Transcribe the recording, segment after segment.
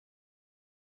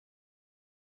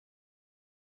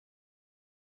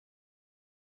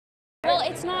Well,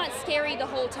 it's not scary the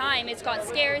whole time. It's got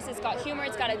scares, it's got humor,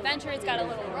 it's got adventure, it's got a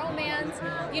little romance,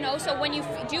 you know, so when you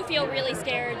do feel really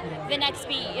scared, the next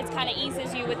beat, it kind of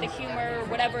eases you with the humor,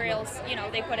 whatever else, you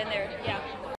know, they put in there, yeah.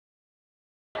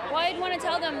 Well, I'd want to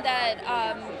tell them that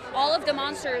all of the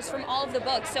monsters from all of the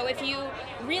books, so if you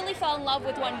really fall in love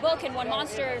with one book and one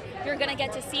monster, you're going to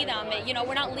get to see them. You know,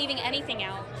 we're not leaving anything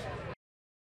out.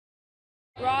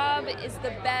 Rob is the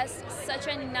best, such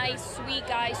a nice, sweet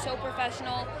guy, so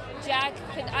professional. Jack,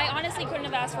 I honestly couldn't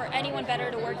have asked for anyone better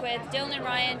to work with. Dylan and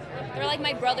Ryan, they're like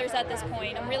my brothers at this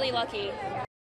point. I'm really lucky.